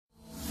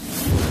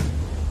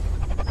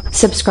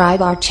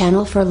Subscribe our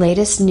channel for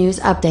latest news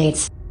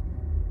updates.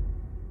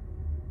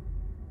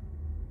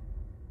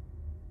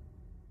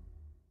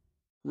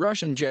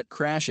 Russian jet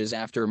crashes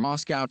after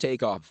Moscow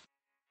takeoff.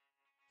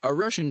 A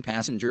Russian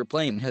passenger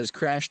plane has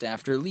crashed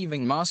after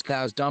leaving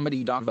Moscow's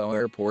Domodedovo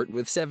airport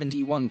with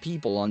 71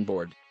 people on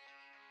board.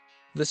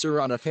 The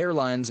Saratov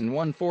Airlines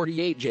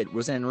An-148 jet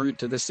was en route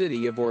to the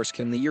city of Orsk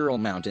in the Ural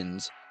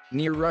mountains,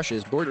 near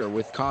Russia's border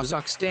with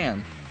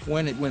Kazakhstan,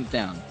 when it went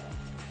down.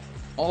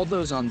 All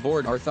those on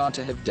board are thought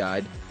to have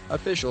died,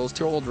 officials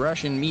told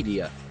Russian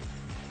media.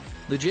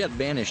 The jet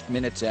vanished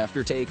minutes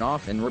after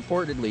takeoff and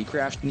reportedly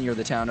crashed near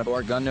the town of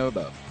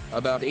Argunovo,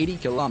 about 80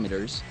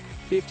 kilometers,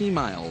 50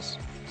 miles,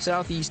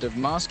 southeast of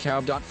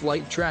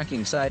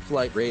Moscow.Flight-tracking site.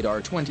 Flight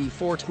Radar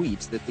 24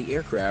 tweets that the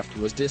aircraft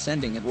was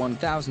descending at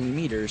 1,000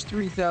 meters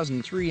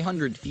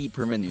 3,300 feet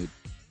per minute,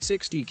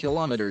 60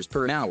 kilometers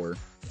per hour,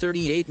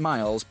 38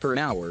 miles per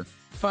hour,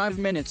 5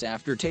 minutes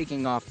after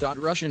taking off.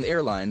 Russian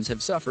airlines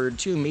have suffered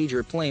 2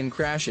 major plane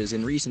crashes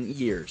in recent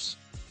years.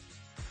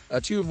 A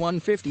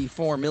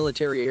Tu-154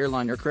 military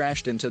airliner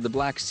crashed into the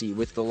Black Sea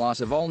with the loss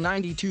of all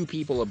 92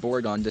 people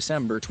aboard on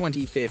December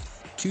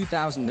 25,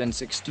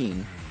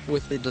 2016,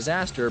 with the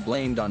disaster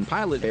blamed on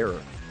pilot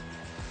error.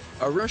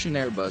 A Russian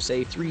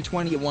Airbus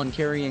A321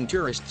 carrying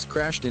tourists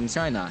crashed in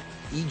Sinai,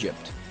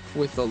 Egypt,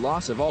 with the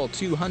loss of all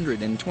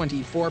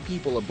 224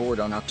 people aboard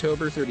on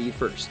October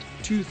 31,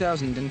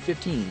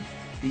 2015.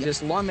 The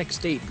Islamic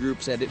State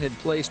group said it had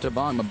placed a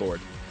bomb aboard.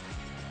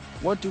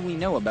 What do we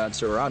know about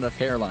Saratov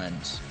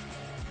Airlines?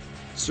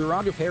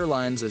 Saratov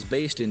Airlines is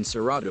based in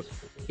Saratov,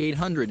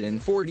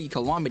 840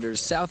 kilometers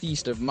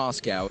southeast of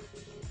Moscow.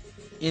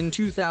 In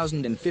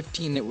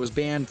 2015 it was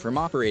banned from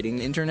operating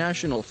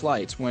international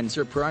flights when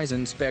surprise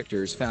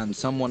inspectors found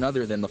someone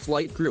other than the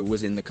flight crew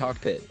was in the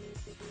cockpit.